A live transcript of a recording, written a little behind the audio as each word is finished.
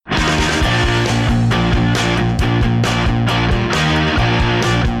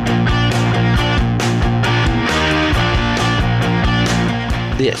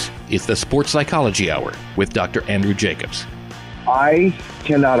This is the Sports Psychology Hour with Dr. Andrew Jacobs. I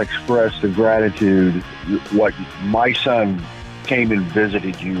cannot express the gratitude what my son came and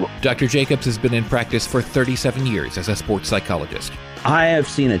visited you. Dr. Jacobs has been in practice for 37 years as a sports psychologist. I have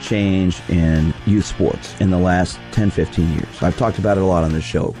seen a change in youth sports in the last 10, 15 years. I've talked about it a lot on this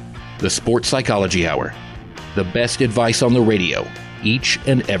show. The Sports Psychology Hour. The best advice on the radio, each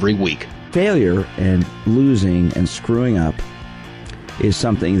and every week. Failure and losing and screwing up is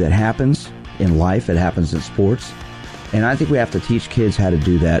something that happens in life. It happens in sports. And I think we have to teach kids how to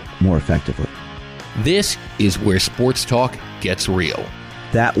do that more effectively. This is where sports talk gets real.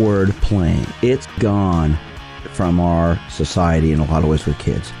 That word playing, it's gone from our society in a lot of ways with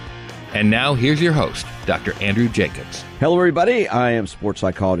kids. And now here's your host, Dr. Andrew Jacobs. Hello, everybody. I am sports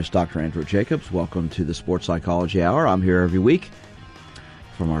psychologist Dr. Andrew Jacobs. Welcome to the Sports Psychology Hour. I'm here every week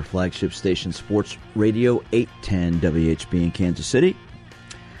from our flagship station, Sports Radio 810 WHB in Kansas City.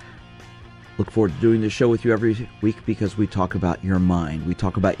 Look forward to doing this show with you every week because we talk about your mind. We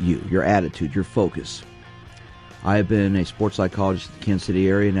talk about you, your attitude, your focus. I have been a sports psychologist in the Kansas City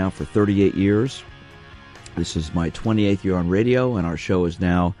area now for 38 years. This is my 28th year on radio, and our show is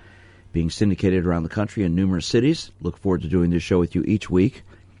now being syndicated around the country in numerous cities. Look forward to doing this show with you each week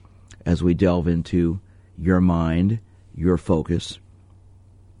as we delve into your mind, your focus,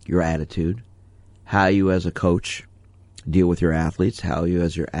 your attitude, how you as a coach deal with your athletes, how you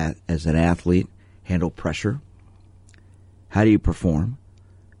as an athlete handle pressure, how do you perform.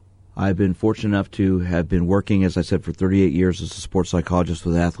 I've been fortunate enough to have been working, as I said, for 38 years as a sports psychologist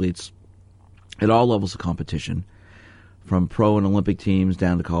with athletes at all levels of competition, from pro and Olympic teams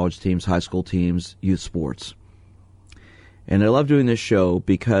down to college teams, high school teams, youth sports. And I love doing this show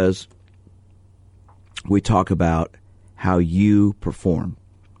because we talk about how you perform.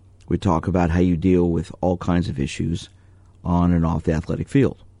 We talk about how you deal with all kinds of issues on and off the athletic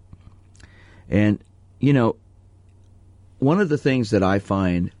field. And, you know, one of the things that I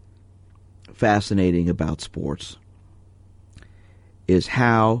find fascinating about sports is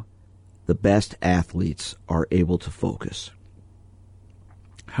how the best athletes are able to focus.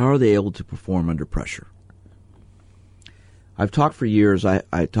 How are they able to perform under pressure? I've talked for years,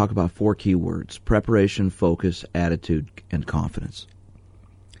 I talk about 4 key words: preparation, focus, attitude, and confidence.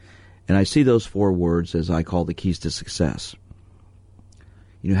 And I see those 4 words as I call the keys to success.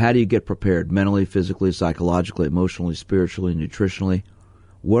 You know, how do you get prepared mentally, physically, psychologically, emotionally, spiritually, nutritionally?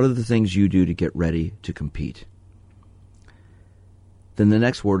 What are the things you do to get ready to compete? Then the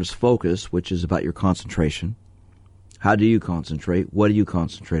next word is focus, which is about your concentration. How do you concentrate? What do you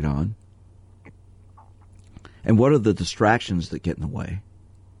concentrate on? And what are the distractions that get in the way?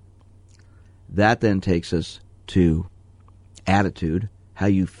 That then takes us to attitude, how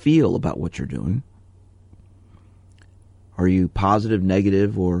you feel about what you're doing. Are you positive,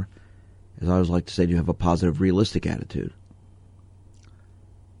 negative, or, as I always like to say, do you have a positive, realistic attitude?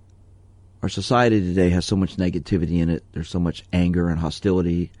 Our society today has so much negativity in it. There's so much anger and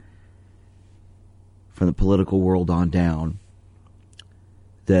hostility from the political world on down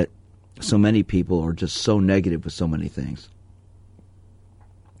that so many people are just so negative with so many things.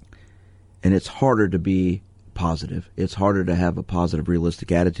 And it's harder to be positive. It's harder to have a positive,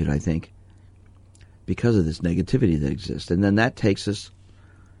 realistic attitude, I think, because of this negativity that exists. And then that takes us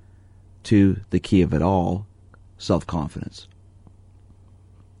to the key of it all, self-confidence.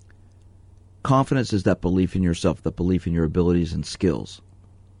 Confidence is that belief in yourself, that belief in your abilities and skills.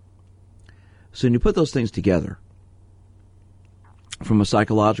 So when you put those things together, from a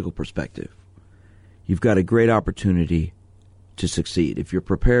psychological perspective, you've got a great opportunity to succeed. If you're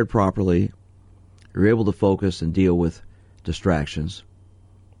prepared properly, you're able to focus and deal with distractions,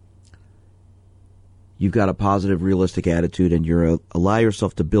 you've got a positive, realistic attitude, and you allow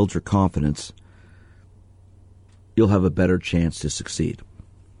yourself to build your confidence, you'll have a better chance to succeed.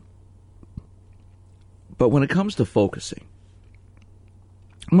 But when it comes to focusing,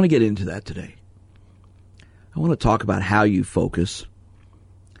 I'm going to get into that today. I want to talk about how you focus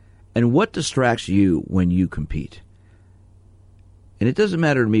and what distracts you when you compete. And it doesn't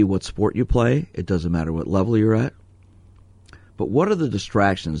matter to me what sport you play. It doesn't matter what level you're at. But what are the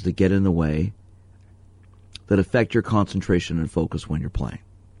distractions that get in the way that affect your concentration and focus when you're playing?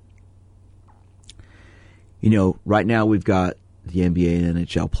 You know, right now we've got the NBA and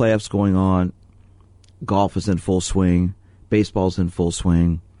NHL playoffs going on. Golf is in full swing. Baseball's in full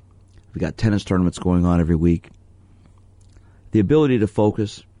swing. We've got tennis tournaments going on every week. The ability to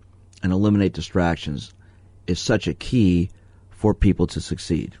focus and eliminate distractions is such a key for people to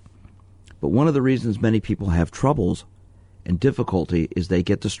succeed. But one of the reasons many people have troubles and difficulty is they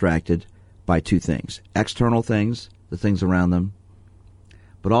get distracted by 2 things. External things, the things around them,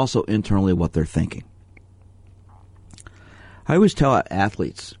 but also internally what they're thinking. I always tell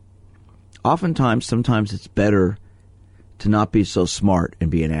athletes, sometimes it's better to not be so smart and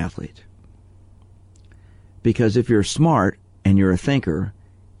be an athlete. Because if you're smart and you're a thinker,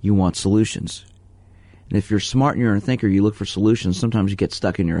 you want solutions. And if you're smart and you're a thinker, you look for solutions. Sometimes you get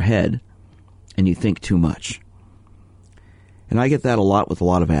stuck in your head and you think too much. And I get that a lot with a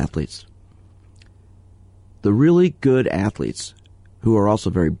lot of athletes. The really good athletes, who are also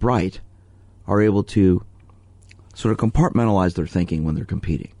very bright, are able to sort of compartmentalize their thinking when they're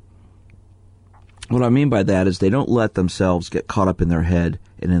competing. What I mean by that is they don't let themselves get caught up in their head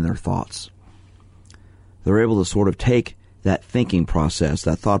and in their thoughts. They're able to sort of take that thinking process,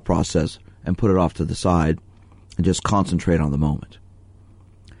 that thought process, and put it off to the side and just concentrate on the moment.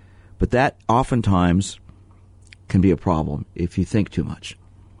 But that oftentimes can be a problem if you think too much.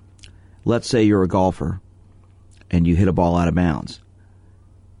 Let's say you're a golfer and you hit a ball out of bounds.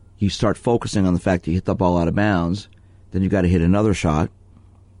 You start focusing on the fact that you hit the ball out of bounds, then you've got to hit another shot,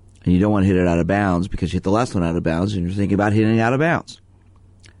 and you don't want to hit it out of bounds because you hit the last one out of bounds and you're thinking about hitting it out of bounds.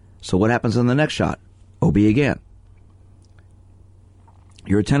 So what happens on the next shot? OB again.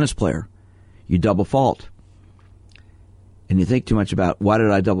 You're a tennis player. You double fault. And you think too much about, why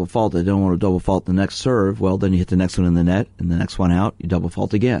did I double fault? I don't want to double fault the next serve. Well, then you hit the next one in the net, and the next one out, you double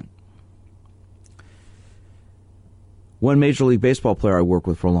fault again. One Major League Baseball player I worked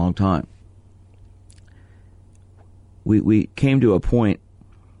with for a long time, we came to a point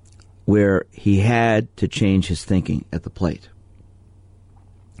where he had to change his thinking at the plate.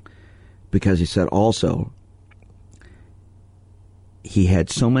 Because he said also he had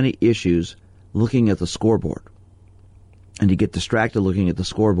so many issues looking at the scoreboard. And he'd get distracted looking at the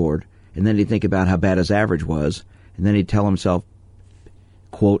scoreboard, and then he'd think about how bad his average was, and then he'd tell himself,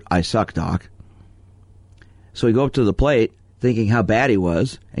 quote, "I suck, Doc." So he'd go up to the plate thinking how bad he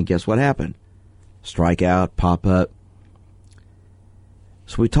was, and guess what happened? Strikeout, pop-up.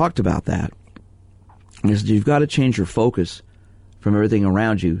 So we talked about that. And he said, you've got to change your focus from everything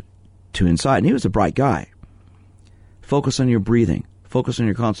around you to inside. And he was a bright guy. Focus on your breathing. Focus on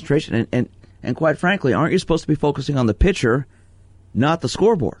your concentration. And quite frankly, aren't you supposed to be focusing on the pitcher, not the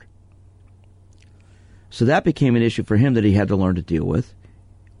scoreboard? So that became an issue for him that he had to learn to deal with,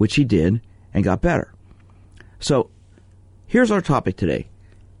 which he did and got better. So here's our topic today.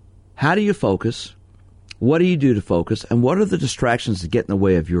 How do you focus? What do you do to focus? And what are the distractions that get in the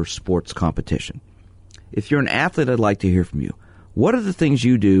way of your sports competition? If you're an athlete, I'd like to hear from you. What are the things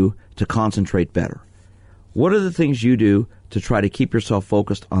you do to concentrate better? What are the things you do to try to keep yourself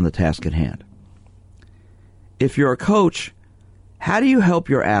focused on the task at hand? If you're a coach, how do you help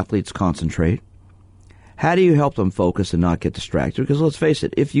your athletes concentrate? How do you help them focus and not get distracted? Because let's face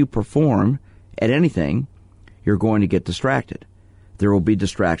it, if you perform at anything, you're going to get distracted. There will be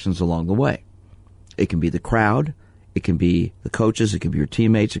distractions along the way. It can be the crowd, it can be the coaches, it can be your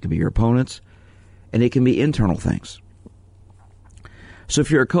teammates, it can be your opponents, and it can be internal things. So if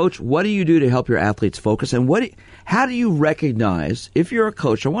you're a coach, what do you do to help your athletes focus? And how do you recognize, if you're a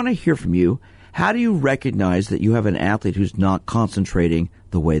coach, I want to hear from you, how do you recognize that you have an athlete who's not concentrating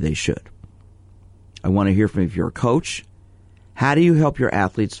the way they should? I want to hear from you if you're a coach. How do you help your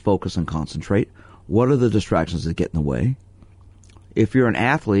athletes focus and concentrate? What are the distractions that get in the way? If you're an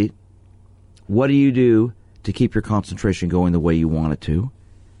athlete, what do you do to keep your concentration going the way you want it to?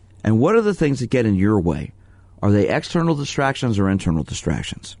 And what are the things that get in your way? Are they external distractions or internal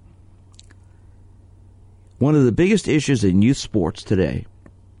distractions? One of the biggest issues in youth sports today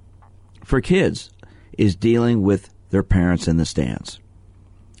for kids is dealing with their parents in the stands,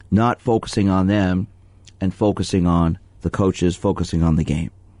 not focusing on them and focusing on the coaches, focusing on the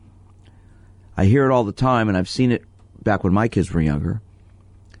game. I hear it all the time, and I've seen it back when my kids were younger.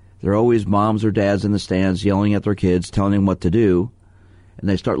 There are always moms or dads in the stands yelling at their kids, telling them what to do, and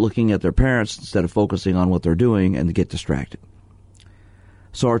they start looking at their parents instead of focusing on what they're doing, and they get distracted.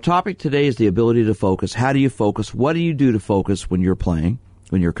 So our topic today is the ability to focus. How do you focus? What do you do to focus when you're playing,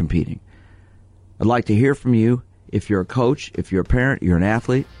 when you're competing? I'd like to hear from you. If you're a coach, if you're a parent, you're an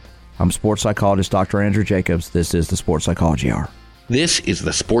athlete. I'm sports psychologist Dr. Andrew Jacobs. This is the Sports Psychology Hour. This is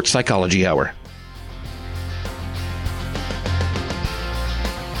the Sports Psychology Hour.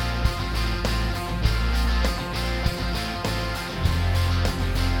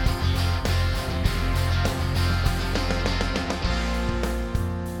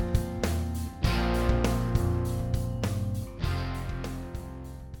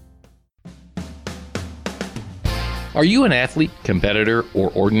 Are you an athlete, competitor, or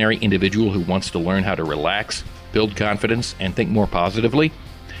ordinary individual who wants to learn how to relax, build confidence, and think more positively?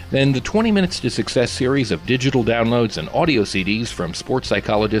 then the 20 Minutes to Success series of digital downloads and audio CDs from sports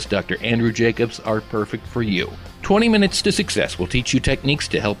psychologist Dr. Andrew Jacobs are perfect for you. 20 Minutes to Success will teach you techniques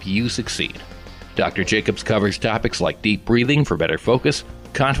to help you succeed. Dr. Jacobs covers topics like deep breathing for better focus,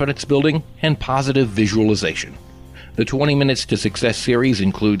 confidence building, and positive visualization. The 20 Minutes to Success series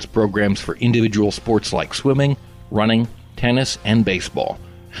includes programs for individual sports like swimming, running, tennis, and baseball.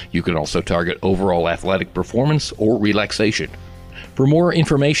 You can also target overall athletic performance or relaxation. For more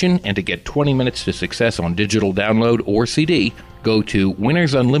information and to get 20 Minutes to Success on digital download or CD, go to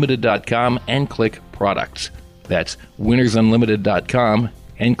winnersunlimited.com and click Products. That's winnersunlimited.com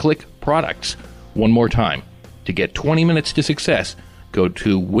and click Products. One more time. To get 20 Minutes to Success, go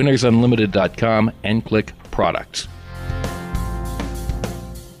to winnersunlimited.com and click Products.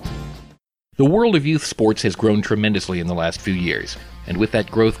 The world of youth sports has grown tremendously in the last few years, and with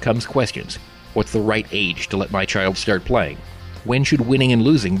that growth comes questions. What's the right age to let my child start playing? When should winning and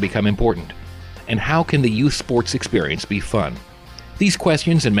losing become important? And how can the youth sports experience be fun? These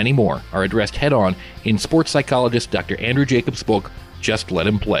questions and many more are addressed head-on in sports psychologist Dr. Andrew Jacobs' book, Just Let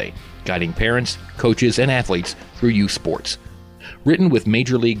 'Em Play, guiding parents, coaches, and athletes through youth sports. Written with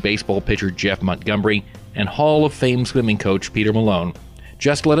Major League Baseball pitcher Jeff Montgomery and Hall of Fame swimming coach Peter Malone,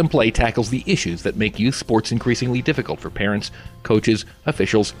 Just Let 'Em Play tackles the issues that make youth sports increasingly difficult for parents, coaches,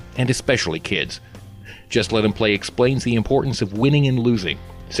 officials, and especially kids. Just Let 'Em Play explains the importance of winning and losing,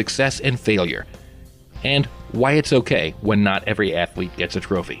 success and failure, and why it's okay when not every athlete gets a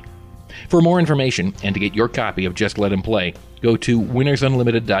trophy. For more information and to get your copy of Just Let 'Em Play, go to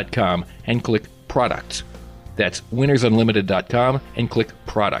winnersunlimited.com and click Products. That's winnersunlimited.com and click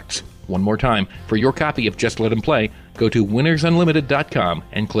Products. One more time, for your copy of Just Let 'Em Play, go to winnersunlimited.com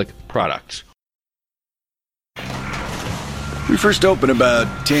and click Products. We first opened about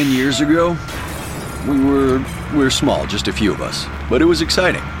 10 years ago. We were small, just a few of us, but it was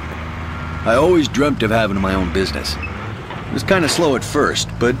exciting. I always dreamt of having my own business. It was kind of slow at first,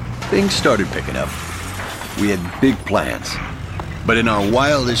 but things started picking up. We had big plans, but in our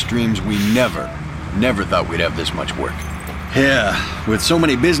wildest dreams, we never thought we'd have this much work. Yeah, with so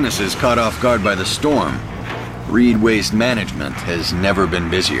many businesses caught off guard by the storm, Reed Waste Management has never been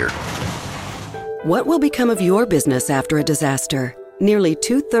busier. What will become of your business after a disaster? Nearly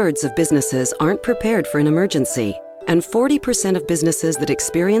 2/3 of businesses aren't prepared for an emergency, and 40% of businesses that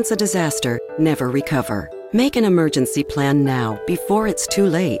experience a disaster never recover. Make an emergency plan now, before it's too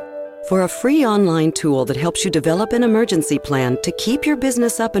late. For a free online tool that helps you develop an emergency plan to keep your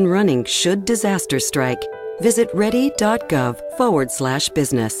business up and running should disaster strike, visit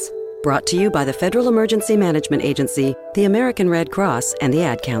ready.gov/business. Brought to you by the Federal Emergency Management Agency, the American Red Cross, and the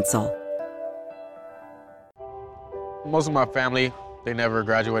Ad Council. Most of my family, they never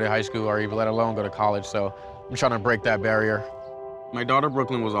graduated high school or even let alone go to college, so I'm trying to break that barrier. My daughter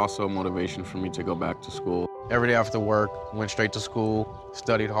Brooklyn was also a motivation for me to go back to school. Every day after work, went straight to school,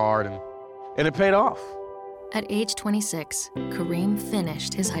 studied hard, and it paid off. At age 26, Kareem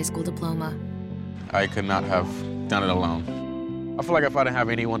finished his high school diploma. I could not have done it alone. I feel like if I didn't have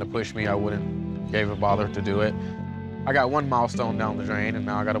anyone to push me, I wouldn't even bother to do it. I got one milestone down the drain, and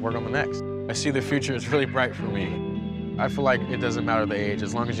now I got to work on the next. I see the future is really bright for me. I feel like it doesn't matter the age,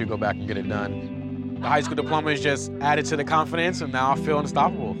 as long as you go back and get it done. The high school diploma is just added to the confidence, and now I feel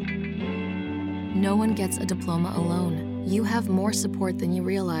unstoppable. No one gets a diploma alone. You have more support than you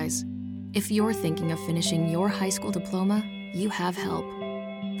realize. If you're thinking of finishing your high school diploma, you have help.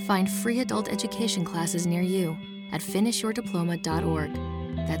 Find free adult education classes near you at finishyourdiploma.org.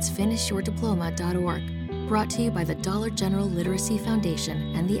 That's finishyourdiploma.org. Brought to you by the Dollar General Literacy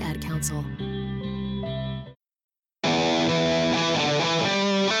Foundation and the Ad Council.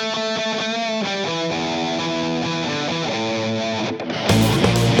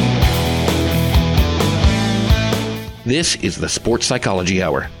 This is the Sports Psychology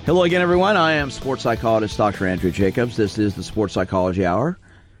Hour. Hello again, everyone. I am sports psychologist Dr. Andrew Jacobs. This is the Sports Psychology Hour.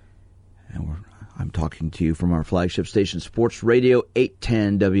 And I'm talking to you from our flagship station, Sports Radio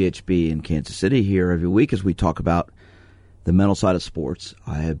 810 WHB in Kansas City, here every week as we talk about the mental side of sports.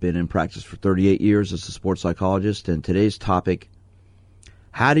 I have been in practice for 38 years as a sports psychologist, and today's topic,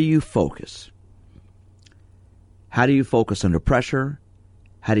 how do you focus? How do you focus under pressure?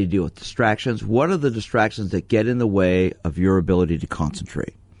 How do you deal with distractions? What are the distractions that get in the way of your ability to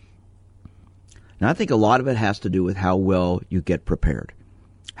concentrate? Now, I think a lot of it has to do with how well you get prepared.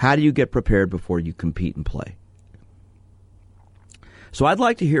 How do you get prepared before you compete and play? So I'd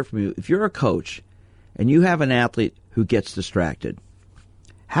like to hear from you. If you're a coach and you have an athlete who gets distracted,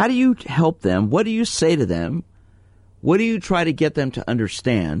 how do you help them? What do you say to them? What do you try to get them to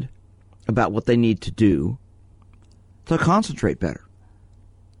understand about what they need to do to concentrate better?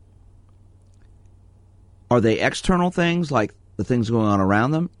 Are they external things, like the things going on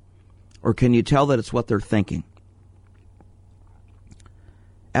around them? Or can you tell that it's what they're thinking?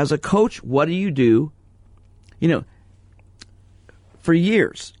 As a coach, what do you do? You know, for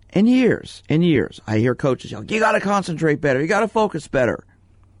years and years and years, I hear coaches yell, you got to concentrate better. You got to focus better.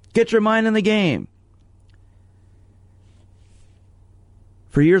 Get your mind in the game.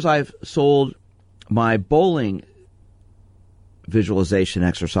 For years, I've sold my bowling visualization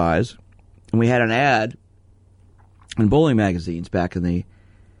exercise, and we had an ad in bowling magazines back in the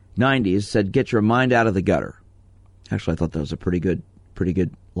 90s said, get your mind out of the gutter. Actually, I thought that was a pretty good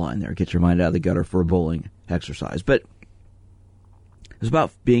line there. Get your mind out of the gutter for a bowling exercise. But it's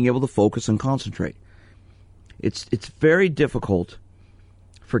about being able to focus and concentrate. It's very difficult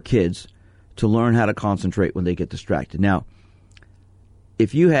for kids to learn how to concentrate when they get distracted. Now,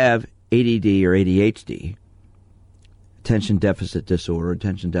 if you have ADD or ADHD, attention deficit disorder,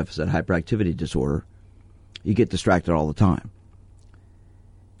 attention deficit hyperactivity disorder, you get distracted all the time.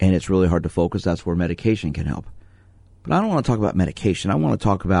 And it's really hard to focus. That's where medication can help. But I don't want to talk about medication. I want to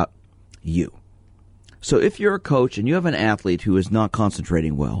talk about you. So if you're a coach and you have an athlete who is not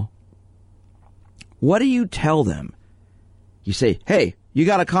concentrating well, what do you tell them? You say, hey, you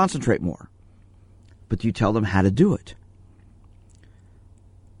got to concentrate more. But do you tell them how to do it?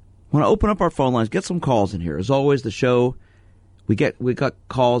 I want to open up our phone lines, get some calls in here. As always, the show, we got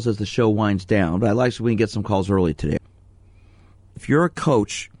calls as the show winds down, but I'd like to we can get some calls early today. If you're a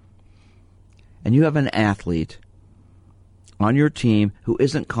coach and you have an athlete on your team who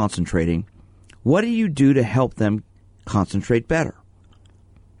isn't concentrating, what do you do to help them concentrate better?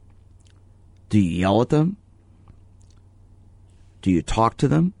 Do you yell at them? Do you talk to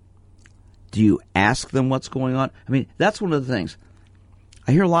them? Do you ask them what's going on? I mean, that's one of the things.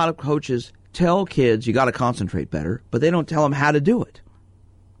 I hear a lot of coaches tell kids you got to concentrate better, but they don't tell them how to do it.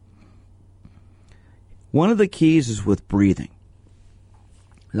 One of the keys is with breathing.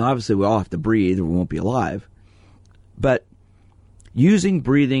 Now, obviously, we all have to breathe or we won't be alive. But using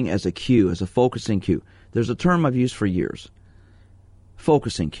breathing as a cue, as a focusing cue. There's a term I've used for years.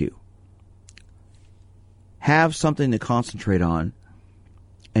 Focusing cue. Have something to concentrate on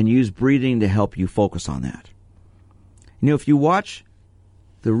and use breathing to help you focus on that. You know, if you watch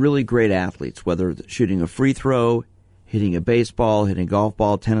the really great athletes, whether shooting a free throw, hitting a baseball, hitting a golf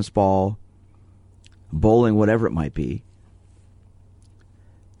ball, tennis ball, bowling, whatever it might be,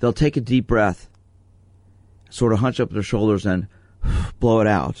 they'll take a deep breath, sort of hunch up their shoulders and blow it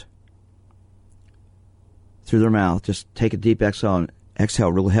out through their mouth. Just take a deep exhale and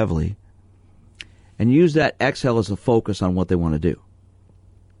exhale really heavily. And use that exhale as a focus on what they want to do.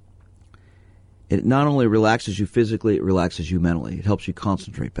 It not only relaxes you physically, it relaxes you mentally. It helps you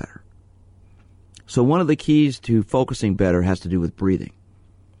concentrate better. So one of the keys to focusing better has to do with breathing.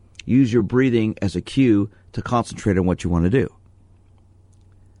 Use your breathing as a cue to concentrate on what you want to do.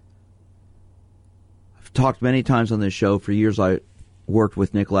 I've talked many times on this show. For years I worked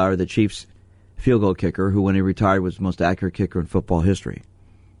with Nick Lowry, the Chiefs field goal kicker, who when he retired was the most accurate kicker in football history.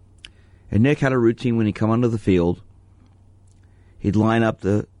 And Nick had a routine when he'd come onto the field. He'd line up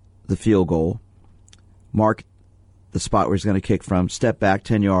the field goal, mark the spot where he's going to kick from, step back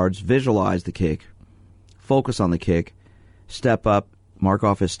 10 yards, visualize the kick, focus on the kick, step up, mark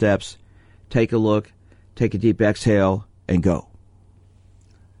off his steps, take a look, take a deep exhale, and go.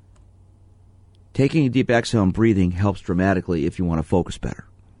 Taking a deep exhale and breathing helps dramatically if you want to focus better.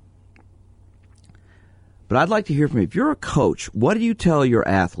 But I'd like to hear from you. If you're a coach, what do you tell your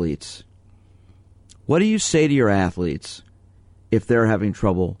athletes? What do you say to your athletes if they're having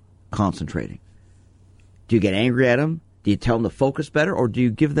trouble concentrating? Do you get angry at them? Do you tell them to focus better? Or do you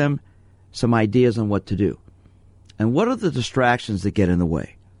give them some ideas on what to do? And what are the distractions that get in the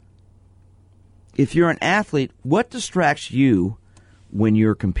way? If you're an athlete, what distracts you when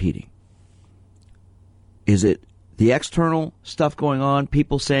you're competing? Is it the external stuff going on,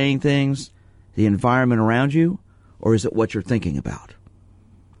 people saying things, the environment around you, or is it what you're thinking about?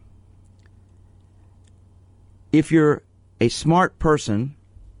 If you're a smart person,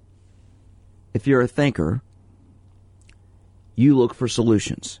 if you're a thinker, you look for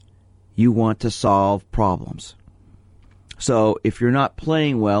solutions. You want to solve problems. So if you're not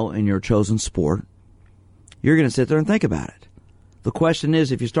playing well in your chosen sport, you're going to sit there and think about it. The question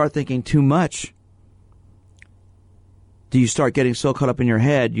is, if you start thinking too much, do you start getting so caught up in your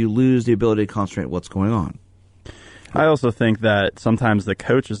head, you lose the ability to concentrate on what's going on? I also think that sometimes the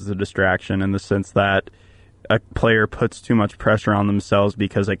coach is the distraction in the sense that a player puts too much pressure on themselves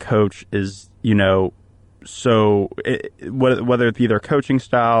because a coach is, whether it be their coaching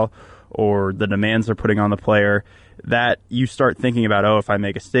style or the demands they're putting on the player, that you start thinking about, if I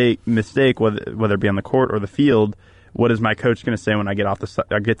make a mistake, whether it be on the court or the field, what is my coach going to say when I get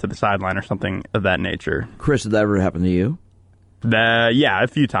to the sideline or something of that nature? Chris, did that ever happen to you? Yeah, a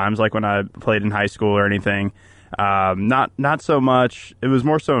few times, like when I played in high school or anything. Not so much. It was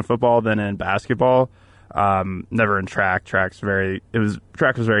more so in football than in basketball. Never in track. Track was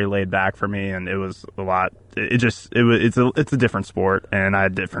very laid back for me, and it was a lot. It's a different sport, and I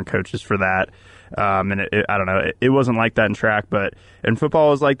had different coaches for that. And I don't know. It wasn't like that in track, but in football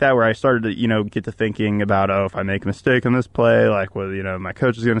it was like that, where I started to get to thinking about, if I make a mistake on this play, like what my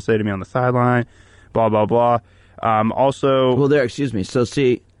coach is going to say to me on the sideline, blah blah blah. Excuse me. So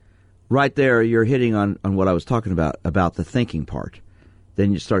see, right there, you're hitting on what I was talking about the thinking part.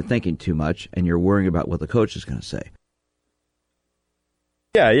 Then you start thinking too much, and you're worrying about what the coach is going to say.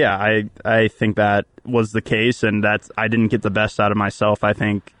 Yeah. I think that was the case, and I didn't get the best out of myself, I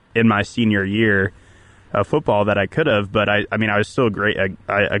think, in my senior year of football that I could have. But I was still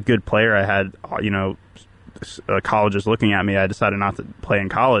a good player. I had, colleges looking at me. I decided not to play in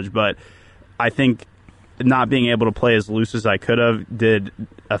college, but I think not being able to play as loose as I could have did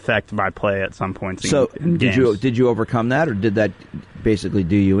affect my play at some points. In games. Did you overcome that, or did that basically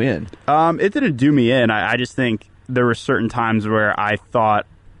do you in? It didn't do me in. I just think there were certain times where I thought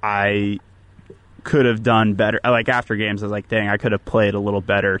I could have done better. Like after games, I was like, dang, I could have played a little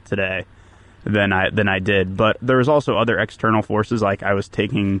better today than I did. But there was also other external forces, like I was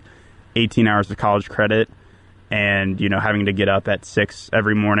taking 18 hours of college credit and, having to get up at 6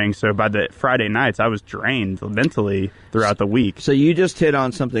 every morning. So by the Friday nights, I was drained mentally throughout the week. So you just hit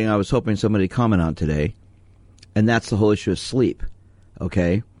on something I was hoping somebody would comment on today, and that's the whole issue of sleep,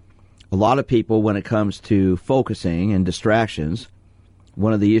 okay? A lot of people, when it comes to focusing and distractions,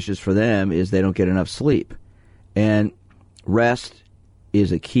 one of the issues for them is they don't get enough sleep. And rest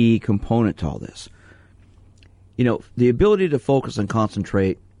is a key component to all this. The ability to focus and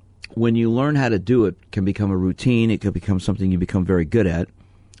concentrate, when you learn how to do it, can become a routine. It can become something you become very good at.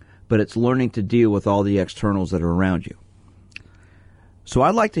 But it's learning to deal with all the externals that are around you. So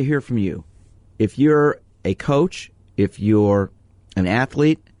I'd like to hear from you. If you're a coach, if you're an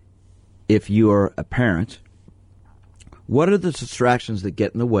athlete, if you're a parent, what are the distractions that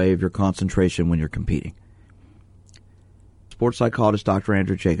get in the way of your concentration when you're competing? Sports psychologist Dr.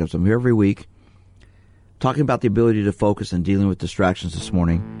 Andrew Jacobs. I'm here every week talking about the ability to focus and dealing with distractions this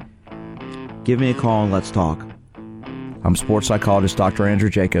morning. Give me a call and let's talk. I'm sports psychologist Dr. Andrew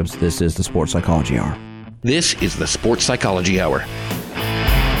Jacobs. This is the Sports Psychology Hour. This is the Sports Psychology Hour.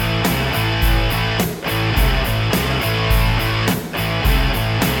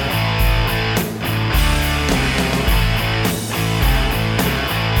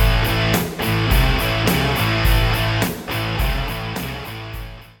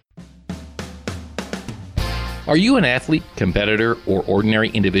 Are you an athlete, competitor, or ordinary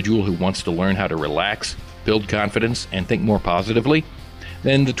individual who wants to learn how to relax, build confidence, and think more positively?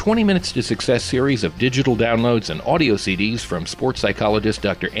 Then the 20 Minutes to Success series of digital downloads and audio CDs from sports psychologist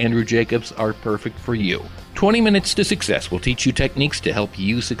Dr. Andrew Jacobs are perfect for you. 20 Minutes to Success will teach you techniques to help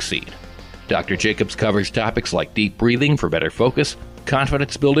you succeed. Dr. Jacobs covers topics like deep breathing for better focus,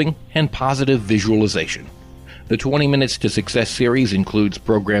 confidence building, and positive visualization. The 20 Minutes to Success series includes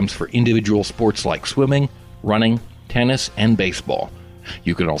programs for individual sports like swimming, running, tennis, and baseball.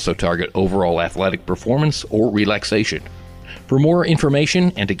 You can also target overall athletic performance or relaxation. For more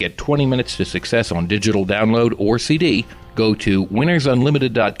information and to get 20 Minutes to Success on digital download or CD, go to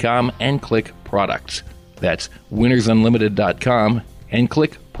winnersunlimited.com and click Products. That's winnersunlimited.com and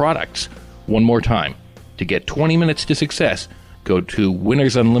click Products. One more time. To get 20 Minutes to Success, go to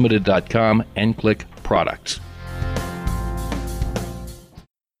winnersunlimited.com and click Products.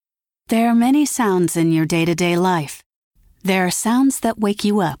 There are many sounds in your day-to-day life. There are sounds that wake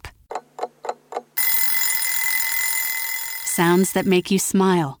you up. Sounds that make you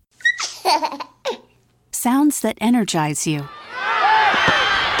smile. Sounds that energize you.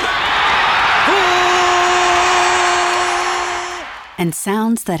 And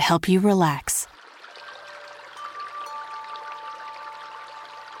sounds that help you relax.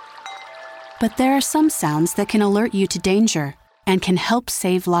 But there are some sounds that can alert you to danger and can help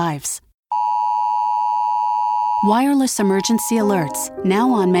save lives. Wireless emergency alerts,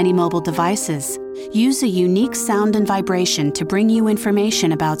 now on many mobile devices, use a unique sound and vibration to bring you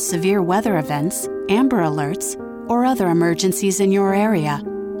information about severe weather events, Amber Alerts, or other emergencies in your area.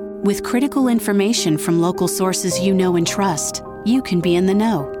 With critical information from local sources you know and trust, you can be in the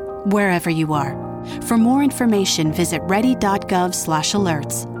know, wherever you are. For more information, visit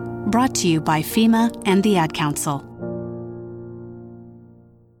ready.gov/alerts. Brought to you by FEMA and the Ad Council.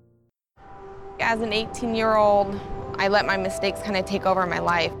 As an 18-year-old, I let my mistakes kind of take over my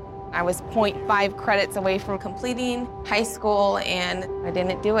life. I was 0.5 credits away from completing high school, and I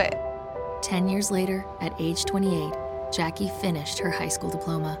didn't do it. 10 years later, at age 28, Jackie finished her high school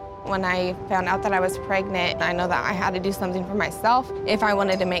diploma. When I found out that I was pregnant, I know that I had to do something for myself if I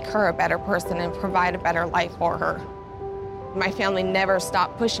wanted to make her a better person and provide a better life for her. My family never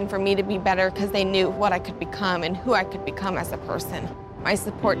stopped pushing for me to be better because they knew what I could become and who I could become as a person. My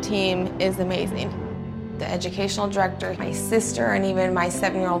support team is amazing. The educational director, my sister, and even my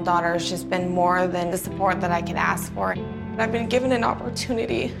 7-year-old daughter has just been more than the support that I could ask for. I've been given an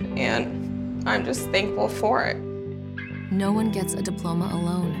opportunity, and I'm just thankful for it. No one gets a diploma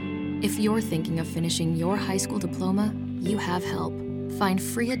alone. If you're thinking of finishing your high school diploma, you have help. Find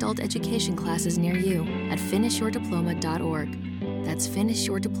free adult education classes near you at finishyourdiploma.org. That's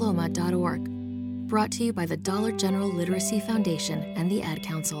finishyourdiploma.org. Brought to you by the Dollar General Literacy Foundation and the Ad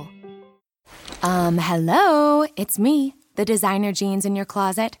Council. Hello, it's me, the designer jeans in your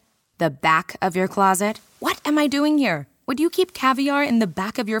closet. The back of your closet. What am I doing here? Would you keep caviar in the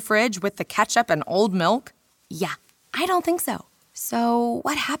back of your fridge with the ketchup and old milk? Yeah, I don't think so. So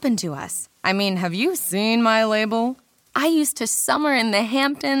what happened to us? I mean, have you seen my label? I used to summer in the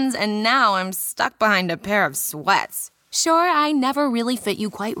Hamptons, and now I'm stuck behind a pair of sweats. Sure, I never really fit you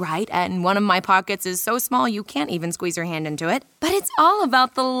quite right, and one of my pockets is so small you can't even squeeze your hand into it. But it's all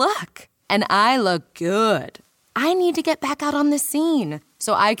about the look. And I look good. I need to get back out on the scene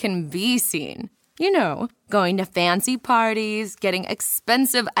so I can be seen. You know, going to fancy parties, getting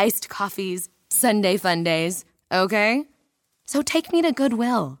expensive iced coffees, Sunday fun days, okay? So take me to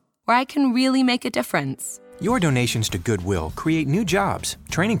Goodwill, where I can really make a difference. Your donations to Goodwill create new jobs,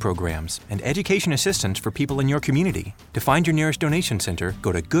 training programs, and education assistance for people in your community. To find your nearest donation center,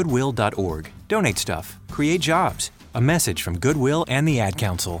 go to goodwill.org. Donate stuff. Create jobs. A message from Goodwill and the Ad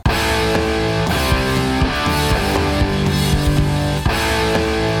Council.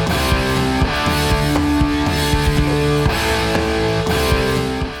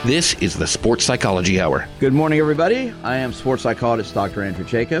 This is the Sports Psychology Hour. Good morning, everybody. I am sports psychologist Dr. Andrew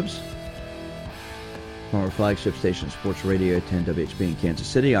Jacobs from our flagship station, Sports Radio 10 WHB in Kansas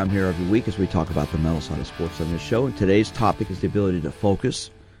City. I'm here every week as we talk about the mental side of sports on this show. And today's topic is the ability to focus.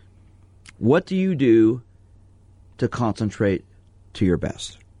 What do you do to concentrate to your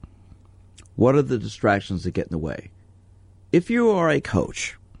best? What are the distractions that get in the way? If you are a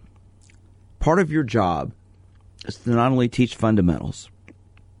coach, part of your job is to not only teach fundamentals,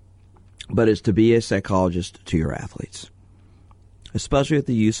 but is to be a psychologist to your athletes, especially at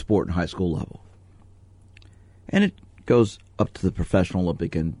the youth sport and high school level. And it goes up to the professional,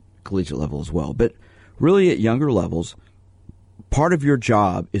 Olympic, and collegiate level as well. But really at younger levels, part of your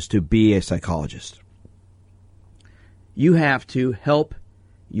job is to be a psychologist. You have to help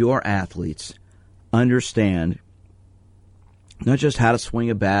your athletes understand not just how to swing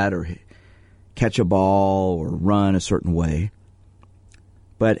a bat or catch a ball or run a certain way,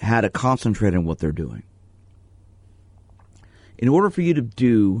 but how to concentrate on what they're doing. In order for you to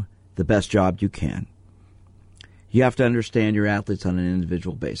do the best job you can, you have to understand your athletes on an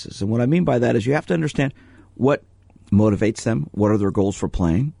individual basis. And what I mean by that is you have to understand what motivates them, what are their goals for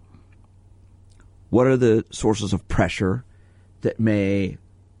playing, what are the sources of pressure that may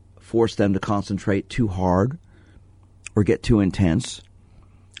force them to concentrate too hard or get too intense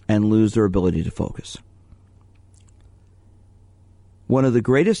and lose their ability to focus. One of the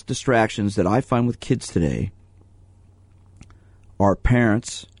greatest distractions that I find with kids today are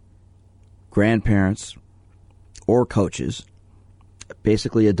parents, grandparents, or coaches,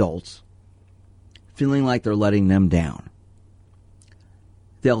 basically adults, feeling like they're letting them down.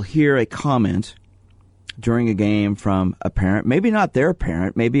 They'll hear a comment during a game from a parent, maybe not their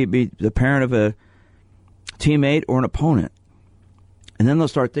parent, maybe it be the parent of a teammate or an opponent, and then they'll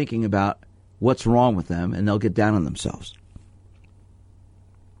start thinking about what's wrong with them, and they'll get down on themselves.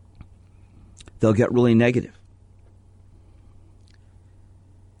 They'll get really negative.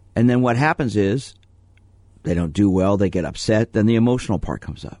 And then what happens is they don't do well, they get upset, then the emotional part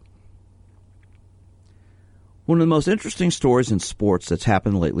comes up. One of the most interesting stories in sports that's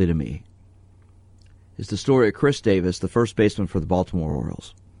happened lately to me is the story of Chris Davis, the first baseman for the Baltimore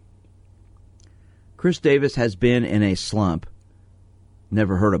Orioles. Chris Davis has been in a slump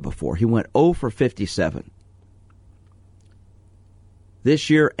never heard of before. He went 0 for 57 this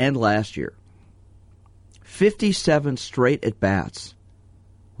year and last year. 57 straight at-bats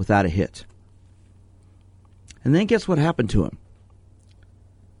without a hit. And then guess what happened to him?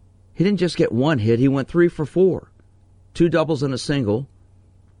 He didn't just get one hit, he went 3 for 4. 2 doubles and a single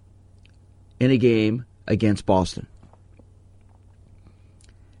in a game against Boston.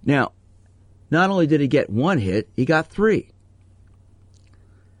 Now, Not only did he get one hit, he got 3.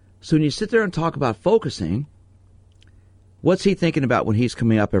 So when you sit there and talk about focusing, what's he thinking about when he's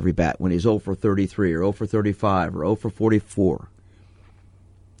coming up every bat, when he's 0 for 33 or 0 for 35 or 0 for 44?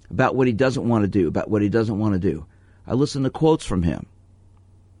 About what he doesn't want to do, about what he doesn't want to do. I listen to quotes from him,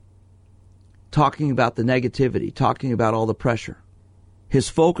 talking about the negativity, talking about all the pressure. His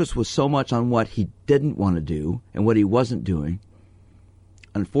focus was so much on what he didn't want to do and what he wasn't doing.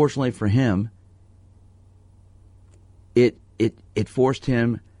 Unfortunately for him, it forced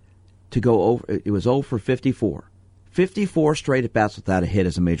him to go over. It was 0 for 54. 54 straight at bats without a hit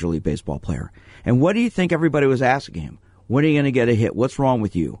as a Major League Baseball player. And what do you think everybody was asking him? When are you going to get a hit? What's wrong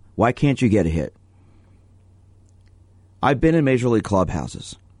with you? Why can't you get a hit? I've been in Major League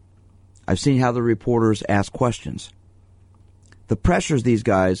clubhouses. I've seen how the reporters ask questions. The pressures these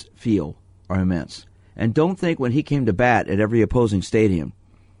guys feel are immense. And don't think when he came to bat at every opposing stadium,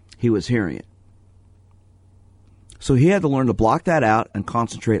 he was hearing it. So he had to learn to block that out and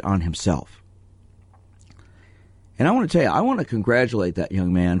concentrate on himself. And I want to tell you, I want to congratulate that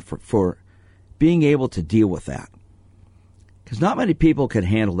young man for being able to deal with that. Because not many people can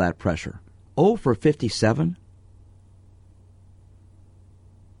handle that pressure. 0 for 57?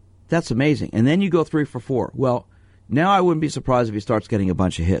 That's amazing. And then you go 3 for 4. Well, now I wouldn't be surprised if he starts getting a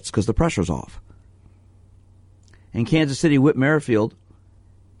bunch of hits because the pressure's off. In Kansas City, Whit Merrifield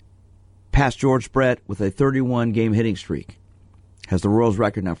passed George Brett with a 31-game hitting streak. Has the Royals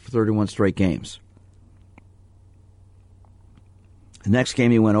record now for 31 straight games. The next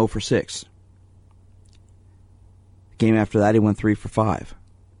game he went 0 for 6. The game after that he went 3 for 5.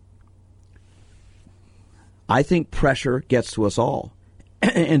 I think pressure gets to us all,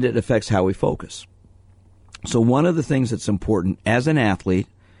 and it affects how we focus. So one of the things that's important as an athlete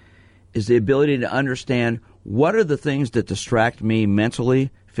is the ability to understand what are the things that distract me mentally,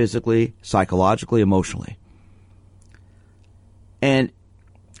 physically, psychologically, emotionally. And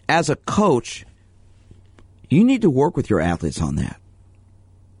as a coach, you need to work with your athletes on that.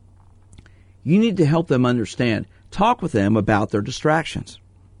 You need to help them understand. Talk with them about their distractions.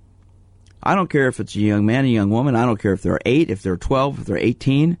 I don't care if it's a young man, a young woman. I don't care if they're 8, if they're 12, if they're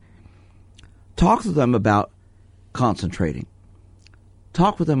 18. Talk to them about concentrating.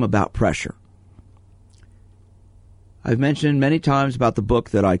 Talk with them about pressure. I've mentioned many times about the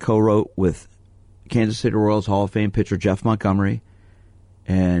book that I co-wrote with Kansas City Royals Hall of Fame pitcher Jeff Montgomery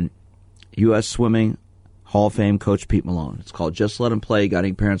and U.S. Swimming Hall of Fame coach Pete Malone. It's called Just Let Them Play,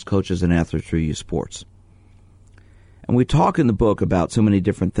 Guiding Parents, Coaches, and Athletes Through Youth Sports. And we talk in the book about so many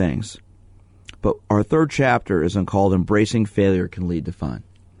different things. But our third chapter is called Embracing Failure Can Lead to Fun.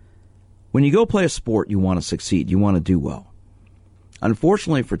 When you go play a sport, you want to succeed. You want to do well.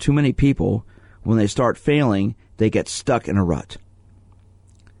 Unfortunately, for too many people, when they start failing, they get stuck in a rut.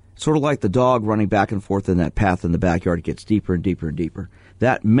 Sort of like the dog running back and forth in that path in the backyard. It gets deeper and deeper and deeper.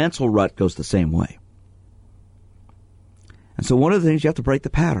 That mental rut goes the same way. And so one of the things, you have to break the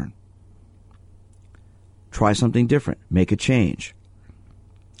pattern. Try something different. Make a change.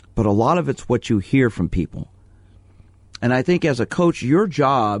 But a lot of it's what you hear from people. And I think as a coach, your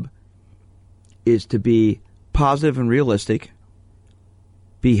job is to be positive and realistic,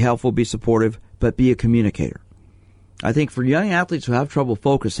 be helpful, be supportive, but be a communicator. I think for young athletes who have trouble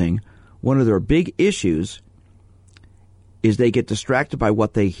focusing, one of their big issues is they get distracted by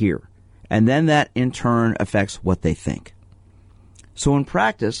what they hear. And then that in turn affects what they think. So in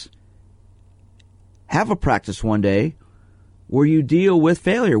practice, have a practice one day where you deal with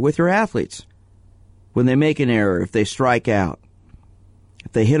failure with your athletes. When they make an error, if they strike out,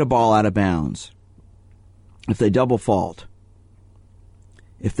 if they hit a ball out of bounds, if they double fault,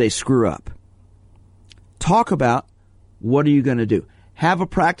 if they screw up. Talk about what are you going to do. Have a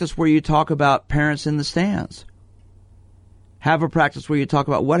practice where you talk about parents in the stands. Have a practice where you talk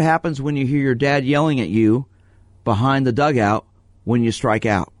about what happens when you hear your dad yelling at you behind the dugout when you strike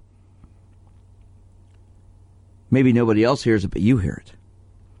out. Maybe nobody else hears it, but you hear it.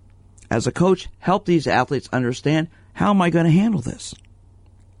 As a coach, help these athletes understand, how am I going to handle this?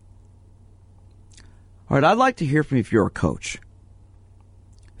 All right, I'd like to hear from you if you're a coach.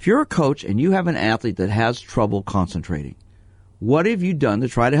 If you're a coach and you have an athlete that has trouble concentrating, what have you done to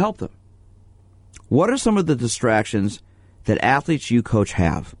try to help them? What are some of the distractions that athletes you coach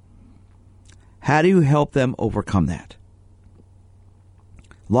have? How do you help them overcome that?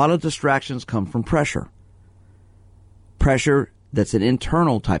 A lot of distractions come from pressure. Pressure that's an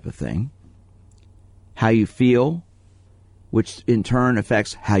internal type of thing. How you feel, which in turn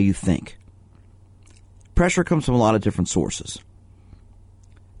affects how you think. Pressure comes from a lot of different sources.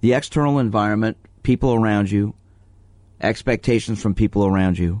 The external environment, people around you, expectations from people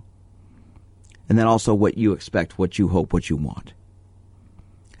around you. and then also what you expect, what you hope, what you want.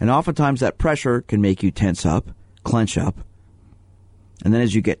 And oftentimes that pressure can make you tense up, clench up, and then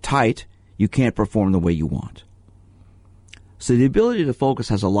as you get tight, you can't perform the way you want. So the ability to focus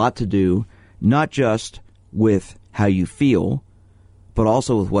has a lot to do not just with how you feel, but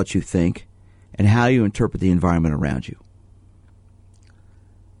also with what you think and how you interpret the environment around you.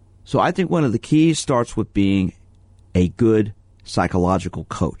 So I think one of the keys starts with being a good psychological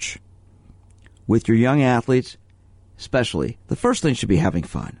coach. With your young athletes, especially, the first thing should be having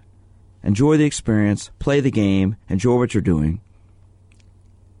fun. Enjoy the experience, play the game, enjoy what you're doing.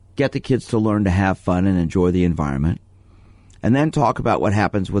 Get the kids to learn to have fun and enjoy the environment. And then talk about what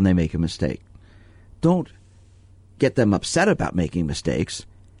happens when they make a mistake. Don't get them upset about making mistakes.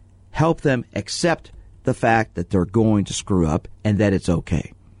 Help them accept the fact that they're going to screw up and that it's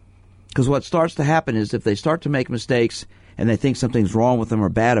okay. Because what starts to happen is if they start to make mistakes and they think something's wrong with them or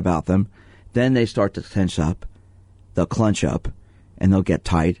bad about them, then they start to tense up, they'll clench up, and they'll get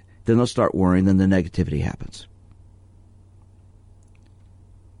tight. Then they'll start worrying, then the negativity happens.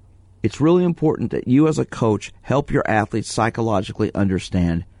 It's really important that you as a coach help your athletes psychologically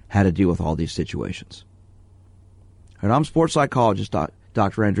understand how to deal with all these situations. And I'm sports psychologist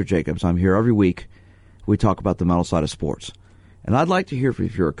Dr. Andrew Jacobs. I'm here every week. We talk about the mental side of sports. And I'd like to hear from you.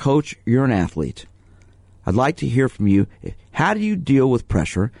 If you're a coach, you're an athlete, I'd like to hear from you. How do you deal with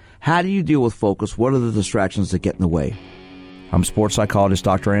pressure? How do you deal with focus? What are the distractions that get in the way? I'm sports psychologist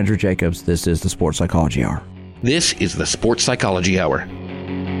Dr. Andrew Jacobs. This is the Sports Psychology Hour. This is the Sports Psychology Hour.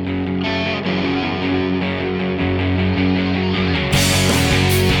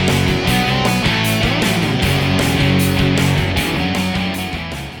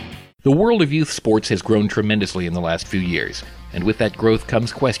 The world of youth sports has grown tremendously in the last few years, and with that growth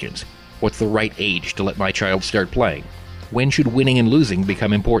comes questions. What's the right age to let my child start playing? When should winning and losing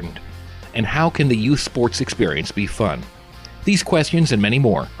become important? And how can the youth sports experience be fun? These questions and many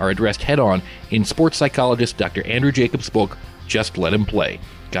more are addressed head-on in sports psychologist Dr. Andrew Jacobs' book, Just Let Him Play,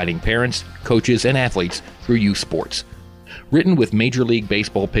 guiding parents, coaches, and athletes through youth sports. Written with Major League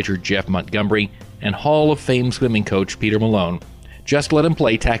Baseball pitcher Jeff Montgomery and Hall of Fame swimming coach Peter Malone, Just Let Him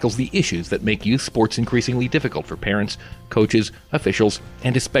Play tackles the issues that make youth sports increasingly difficult for parents, coaches, officials,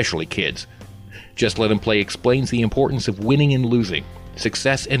 and especially kids. Just Let Him Play explains the importance of winning and losing,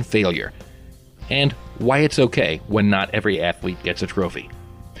 success and failure, and why it's okay when not every athlete gets a trophy.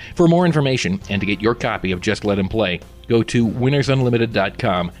 For more information and to get your copy of Just Let Him Play, go to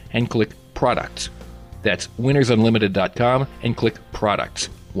winnersunlimited.com and click Products. That's winnersunlimited.com and click Products.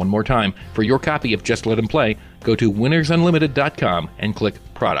 One more time, for your copy of Just Let Him Play, go to winnersunlimited.com and click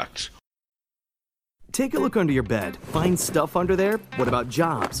Products. Take a look under your bed. Find stuff under there? What about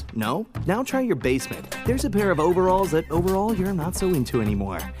jobs? No? Now try your basement. There's a pair of overalls that overall you're not so into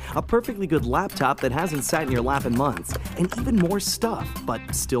anymore. A perfectly good laptop that hasn't sat in your lap in months. And even more stuff, but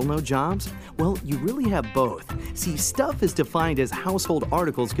still no jobs? Well, you really have both. See, stuff is defined as household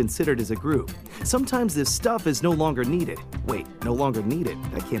articles considered as a group. Sometimes this stuff is no longer needed. Wait, no longer needed?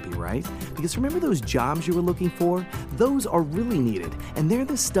 That can't be right. Because remember those jobs you were looking for? Those are really needed, and they're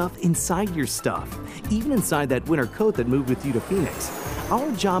the stuff inside your stuff. Even inside that winter coat that moved with you to Phoenix.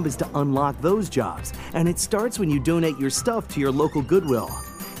 Our job is to unlock those jobs, and it starts when you donate your stuff to your local Goodwill.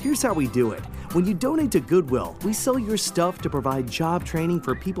 Here's how we do it. When you donate to Goodwill, we sell your stuff to provide job training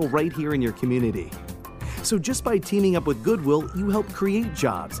for people right here in your community. So just by teaming up with Goodwill, you help create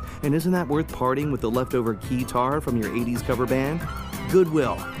jobs. And isn't that worth parting with the leftover keytar from your 80s cover band?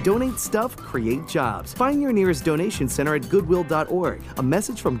 Goodwill. Donate stuff, create jobs. Find your nearest donation center at goodwill.org. A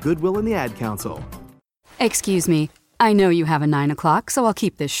message from Goodwill and the Ad Council. Excuse me, I know you have a 9 o'clock, so I'll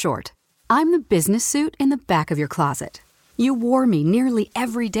keep this short. I'm the business suit in the back of your closet. You wore me nearly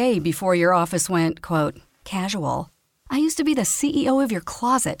every day before your office went, quote, casual. I used to be the CEO of your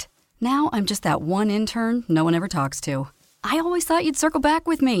closet. Now I'm just that one intern no one ever talks to. I always thought you'd circle back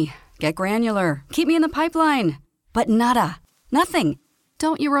with me, get granular, keep me in the pipeline. But nada, nothing.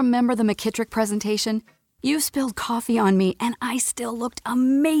 Don't you remember the McKittrick presentation? You spilled coffee on me, and I still looked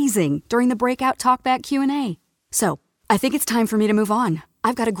amazing during the breakout talkback Q&A. So, I think it's time for me to move on.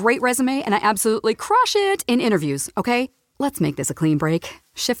 I've got a great resume, and I absolutely crush it in interviews, okay? Let's make this a clean break.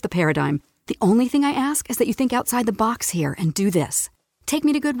 Shift the paradigm. The only thing I ask is that you think outside the box here and do this. Take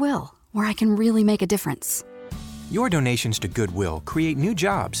me to Goodwill, where I can really make a difference. Your donations to Goodwill create new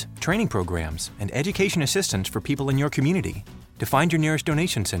jobs, training programs, and education assistance for people in your community. To find your nearest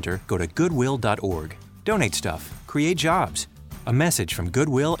donation center, go to goodwill.org. Donate stuff, create jobs. A message from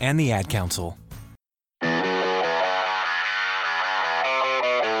Goodwill and the Ad Council.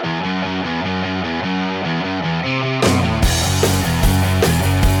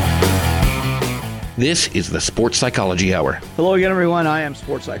 This is the Sports Psychology Hour. Hello again, everyone. I am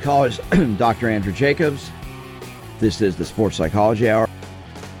sports psychologist Dr. Andrew Jacobs. This is the Sports Psychology Hour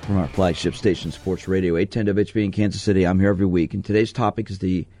from our flagship station, Sports Radio 810 WHB in Kansas City. I'm here every week, and today's topic is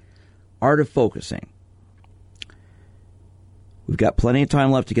the art of focusing. We've got plenty of time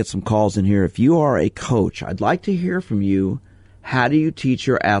left to get some calls in here. If you are a coach, I'd like to hear from you. How do you teach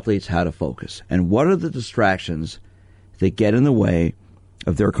your athletes how to focus? And what are the distractions that get in the way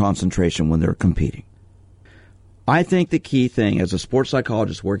of their concentration when they're competing? I think the key thing as a sports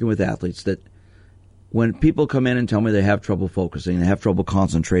psychologist working with athletes, that when people come in and tell me they have trouble focusing, they have trouble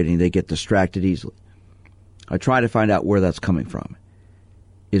concentrating, they get distracted easily, I try to find out where that's coming from.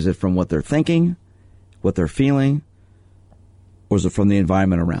 Is it from what they're thinking, what they're feeling, or is it from the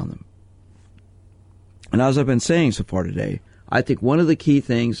environment around them? And as I've been saying so far today, I think one of the key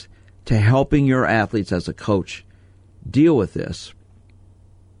things to helping your athletes as a coach deal with this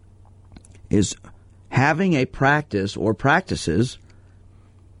is having a practice or practices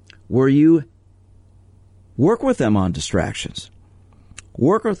where you work with them on distractions.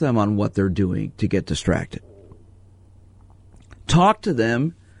 Work with them on what they're doing to get distracted. Talk to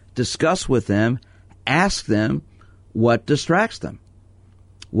them, discuss with them, ask them what distracts them,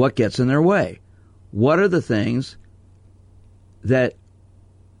 what gets in their way, what are the things that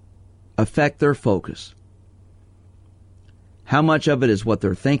affect their focus. How much of it is what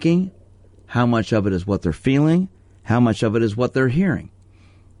they're thinking? How much of it is what they're feeling? How much of it is what they're hearing?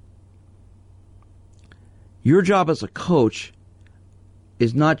 Your job as a coach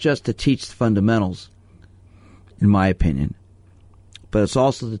is not just to teach the fundamentals, in my opinion, but it's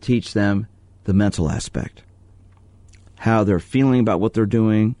also to teach them the mental aspect. How they're feeling about what they're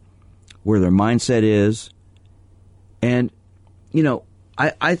doing, where their mindset is. And, you know,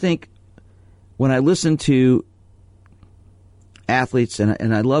 I think when I listen to athletes,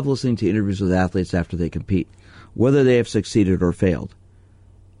 and I love listening to interviews with athletes after they compete, whether they have succeeded or failed.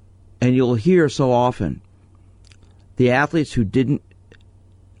 And you'll hear so often the athletes who didn't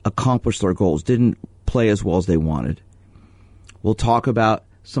accomplish their goals, didn't play as well as they wanted, will talk about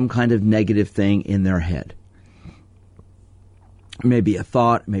some kind of negative thing in their head. Maybe a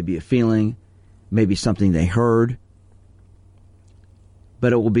thought, maybe a feeling, maybe something they heard.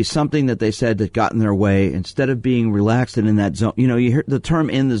 But it will be something that they said that got in their way. Instead of being relaxed and in that zone. You know, you hear the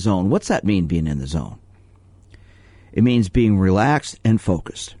term in the zone. What's that mean, being in the zone? It means being relaxed and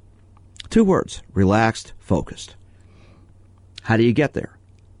focused. 2 words, relaxed, focused. How do you get there?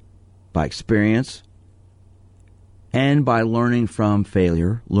 By experience and by learning from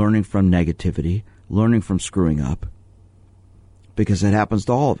failure, learning from negativity, learning from screwing up. Because it happens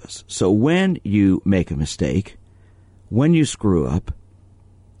to all of us. So when you make a mistake, when you screw up,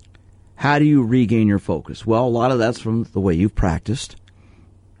 how do you regain your focus? Well, a lot of that's from the way you've practiced.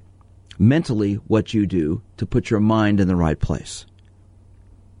 Mentally, what you do to put your mind in the right place.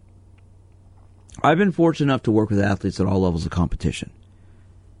 I've been fortunate enough to work with athletes at all levels of competition.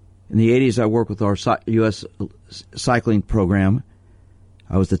 In the 80s, I worked with our U.S. cycling program.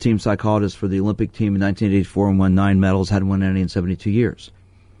 I was the team psychologist for the Olympic team in 1984 and won 9 medals, hadn't won any in 72 years.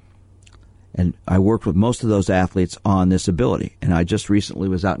 And I worked with most of those athletes on this ability. And I just recently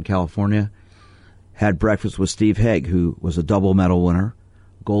was out in California, had breakfast with Steve Haig, who was a double medal winner,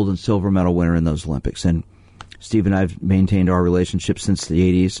 gold and silver medal winner in those Olympics. And Steve and I have maintained our relationship since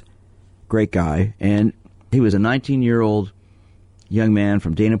the 80s. Great guy. And he was a 19-year-old young man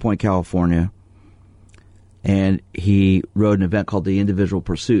from Dana Point, California. And he rode an event called the Individual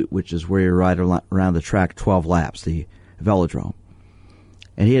Pursuit, which is where you ride around the track 12 laps, the velodrome.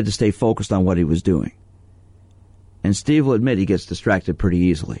 And he had to stay focused on what he was doing. And Steve will admit he gets distracted pretty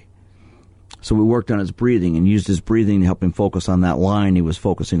easily. So we worked on his breathing and used his breathing to help him focus on that line he was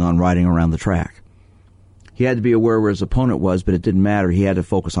focusing on riding around the track. He had to be aware where his opponent was, but it didn't matter. He had to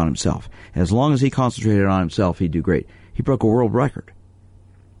focus on himself. And as long as he concentrated on himself, he'd do great. He broke a world record.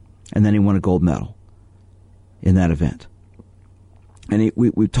 And then he won a gold medal in that event. And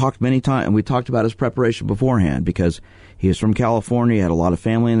we talked many times, and we talked about his preparation beforehand, because he was from California, he had a lot of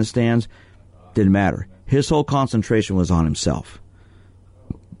family in the stands. Didn't matter. His whole concentration was on himself.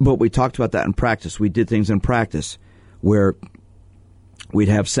 But we talked about that in practice. We did things in practice where we'd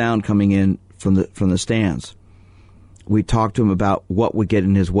have sound coming in from the stands. We talked to him about what would get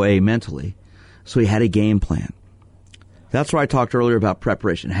in his way mentally. So he had a game plan. That's where I talked earlier about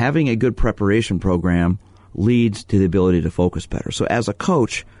preparation. Having a good preparation program leads to the ability to focus better. So as a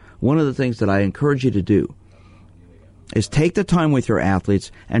coach, one of the things that I encourage you to do is take the time with your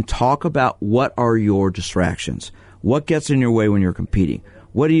athletes and talk about what are your distractions. What gets in your way when you're competing?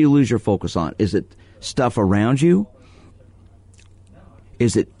 What do you lose your focus on? Is it stuff around you?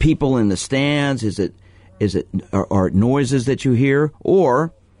 Is it people in the stands? Is it are it noises that you hear?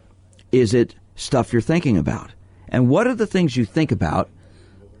 Or is it stuff you're thinking about? And what are the things you think about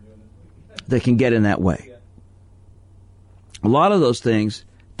that can get in that way? A lot of those things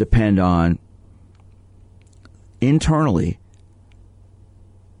depend on internally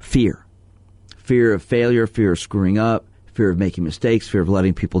fear. Fear of failure, fear of screwing up, fear of making mistakes, fear of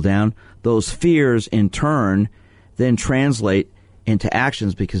letting people down. Those fears in turn then translate into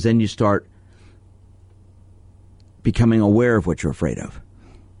actions, because then you start becoming aware of what you're afraid of.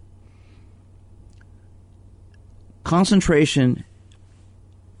 Concentration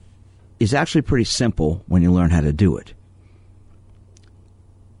is actually pretty simple when you learn how to do it,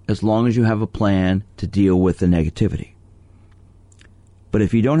 as long as you have a plan to deal with the negativity. But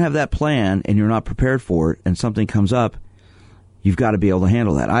if you don't have that plan and you're not prepared for it and something comes up, you've got to be able to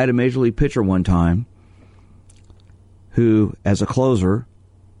handle that. I had a major league pitcher one time who, as a closer,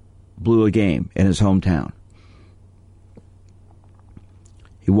 blew a game in his hometown.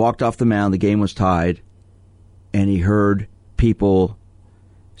 He walked off the mound, the game was tied, and he heard people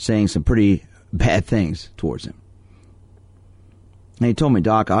saying some pretty bad things towards him. And he told me,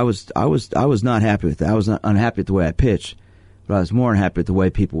 Doc, I was not happy with that. I was not unhappy with the way I pitched, but I was more unhappy with the way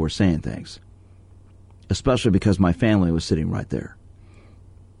people were saying things, especially because my family was sitting right there.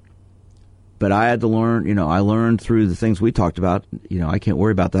 But I had to learn, I learned through the things we talked about, I can't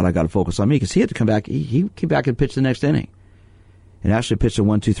worry about that. I got to focus on me, because he had to come back. He came back and pitched the next inning, and actually pitched a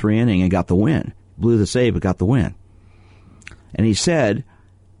 1-2-3 inning and got the win. Blew the save, but got the win. And he said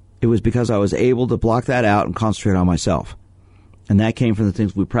it was because I was able to block that out and concentrate on myself. And that came from the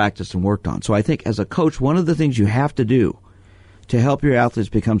things we practiced and worked on. So I think as a coach, one of the things you have to do to help your athletes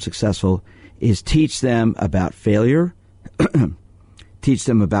become successful is teach them about failure, teach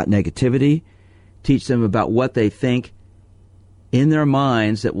them about negativity, teach them about what they think in their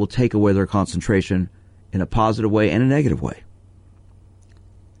minds that will take away their concentration in a positive way and a negative way.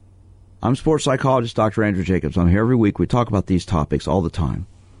 I'm sports psychologist Dr. Andrew Jacobs. I'm here every week. We talk about these topics all the time.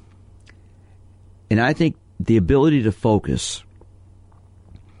 And I think the ability to focus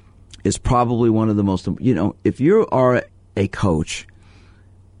is probably one of the most, if you are a coach,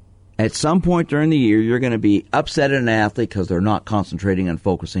 at some point during the year, you're going to be upset at an athlete because they're not concentrating and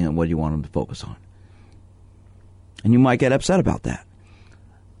focusing on what you want them to focus on. And you might get upset about that.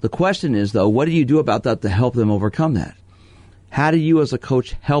 The question is, though, what do you do about that to help them overcome that? How do you as a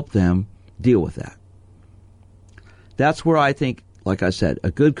coach help them deal with that? That's where I think, like I said,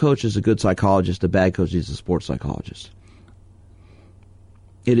 a good coach is a good psychologist, a bad coach is a sports psychologist.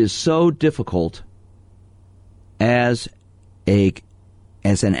 It is so difficult as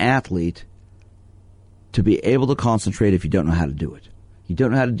an athlete to be able to concentrate if you don't know how to do it. You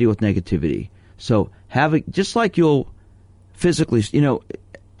don't know how to deal with negativity. So just like you'll physically,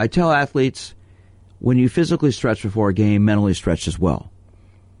 I tell athletes, when you physically stretch before a game, mentally stretch as well.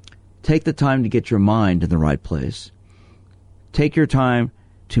 Take the time to get your mind in the right place. Take your time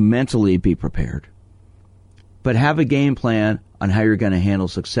to mentally be prepared. But have a game plan on how you're going to handle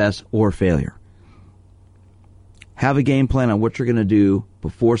success or failure. Have a game plan on what you're going to do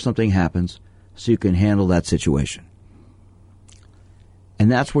before something happens so you can handle that situation.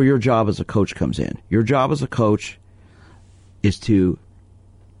 And that's where your job as a coach comes in. Your job as a coach is to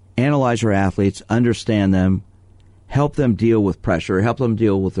analyze your athletes, understand them, help them deal with pressure, help them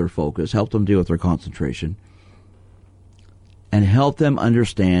deal with their focus, help them deal with their concentration, and help them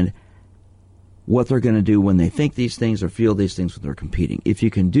understand what they're going to do when they think these things or feel these things when they're competing. If you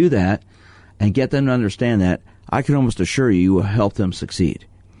can do that and get them to understand that, I can almost assure you will help them succeed.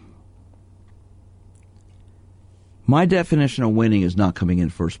 My definition of winning is not coming in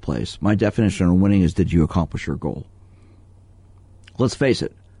first place. My definition of winning is, did you accomplish your goal? Let's face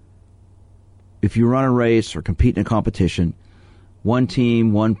it. If you run a race or compete in a competition, one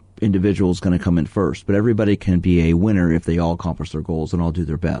team, one individual is going to come in first, but everybody can be a winner if they all accomplish their goals and all do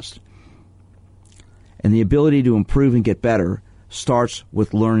their best. And the ability to improve and get better starts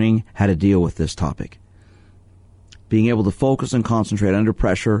with learning how to deal with this topic. Being able to focus and concentrate under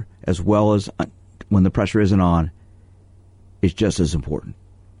pressure as well as when the pressure isn't on is just as important.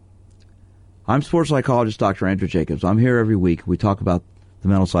 I'm sports psychologist Dr. Andrew Jacobs. I'm here every week. We talk about the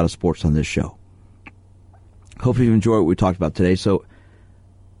mental side of sports on this show. Hopefully you enjoy what we talked about today. So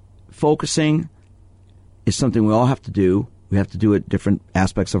focusing is something we all have to do. We have to do it different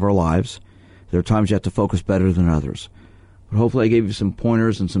aspects of our lives. There are times you have to focus better than others. But hopefully I gave you some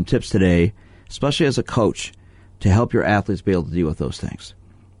pointers and some tips today, especially as a coach, to help your athletes be able to deal with those things.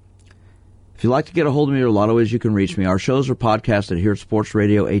 If you'd like to get a hold of me, there are a lot of ways you can reach me. Our shows are podcasted here at Sports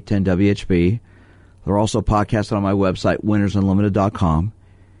Radio 810 WHB. They're also podcasted on my website, winnersunlimited.com.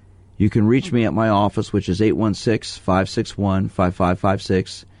 You can reach me at my office, which is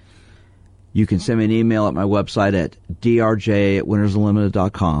 816-561-5556. You can send me an email at my website at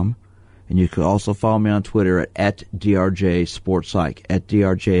drj@winnersunlimited.com. And you can also follow me on Twitter at drjsportspsych, at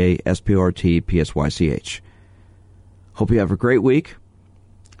drjsportpsych. Hope you have a great week.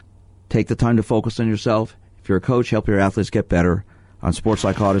 Take the time to focus on yourself. If you're a coach, help your athletes get better. I'm sports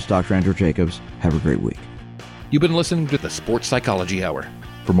psychologist Dr. Andrew Jacobs. Have a great week. You've been listening to the Sports Psychology Hour.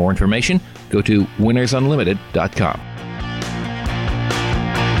 For more information, go to winnersunlimited.com.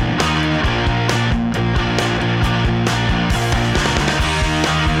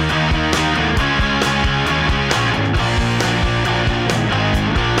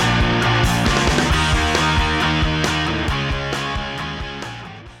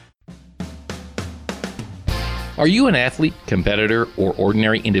 Are you an athlete, competitor, or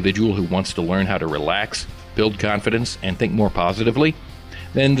ordinary individual who wants to learn how to relax, build confidence, and think more positively?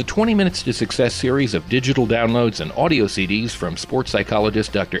 Then the 20 Minutes to Success series of digital downloads and audio CDs from sports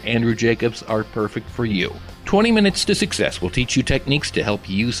psychologist Dr. Andrew Jacobs are perfect for you. 20 Minutes to Success will teach you techniques to help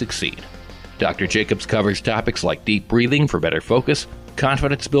you succeed. Dr. Jacobs covers topics like deep breathing for better focus,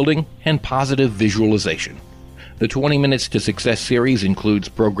 confidence building, and positive visualization. The 20 Minutes to Success series includes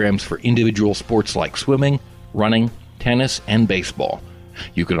programs for individual sports like swimming, running, tennis, and baseball.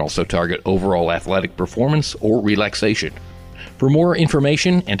 You can also target overall athletic performance or relaxation. For more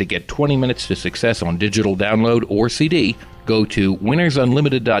information and to get 20 Minutes to Success on digital download or CD, go to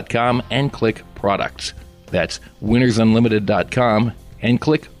winnersunlimited.com and click Products. That's winnersunlimited.com and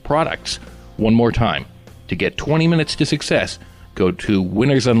click Products. One more time. To get 20 Minutes to Success, go to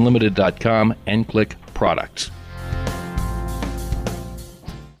winnersunlimited.com and click Products.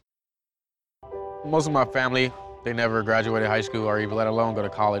 Most of my family, they never graduated high school or even let alone go to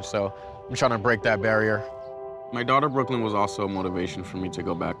college, so I'm trying to break that barrier. My daughter Brooklyn was also a motivation for me to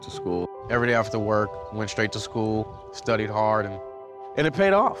go back to school. Every day after work, went straight to school, studied hard, and it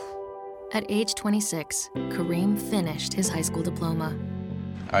paid off. At age 26, Kareem finished his high school diploma.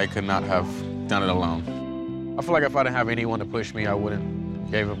 I could not have done it alone. I feel like if I didn't have anyone to push me, I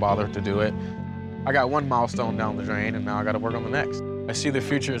wouldn't even bother to do it. I got one milestone down the drain, and now I got to work on the next. I see the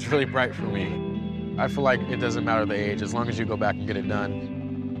future is really bright for me. I feel like it doesn't matter the age, as long as you go back and get it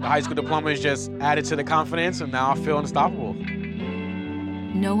done. The high school diploma is just added to the confidence, and now I feel unstoppable.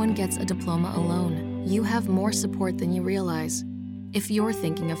 No one gets a diploma alone. You have more support than you realize. If you're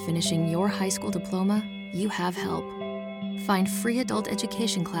thinking of finishing your high school diploma, you have help. Find free adult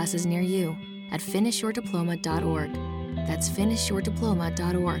education classes near you at finishyourdiploma.org. That's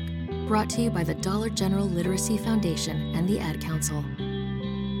finishyourdiploma.org. Brought to you by the Dollar General Literacy Foundation and the Ad Council.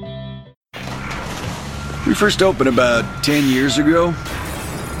 We first opened about 10 years ago.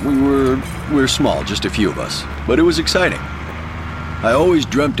 We were small, just a few of us, but it was exciting. I always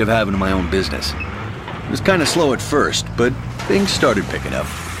dreamt of having my own business. It was kind of slow at first, but things started picking up.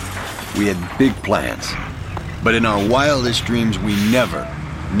 We had big plans, but in our wildest dreams, we never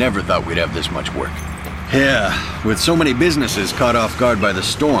thought we'd have this much work. Yeah, with so many businesses caught off guard by the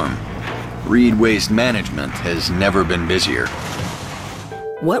storm, Reed Waste Management has never been busier.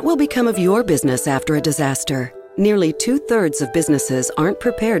 What will become of your business after a disaster? Nearly 2/3 of businesses aren't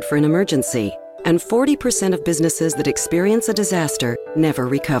prepared for an emergency, and 40% of businesses that experience a disaster never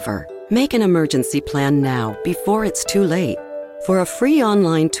recover. Make an emergency plan now, before it's too late. For a free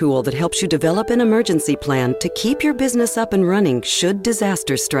online tool that helps you develop an emergency plan to keep your business up and running should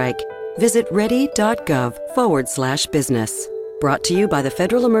disaster strike, visit ready.gov/business. Brought to you by the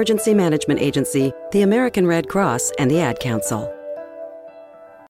Federal Emergency Management Agency, the American Red Cross, and the Ad Council.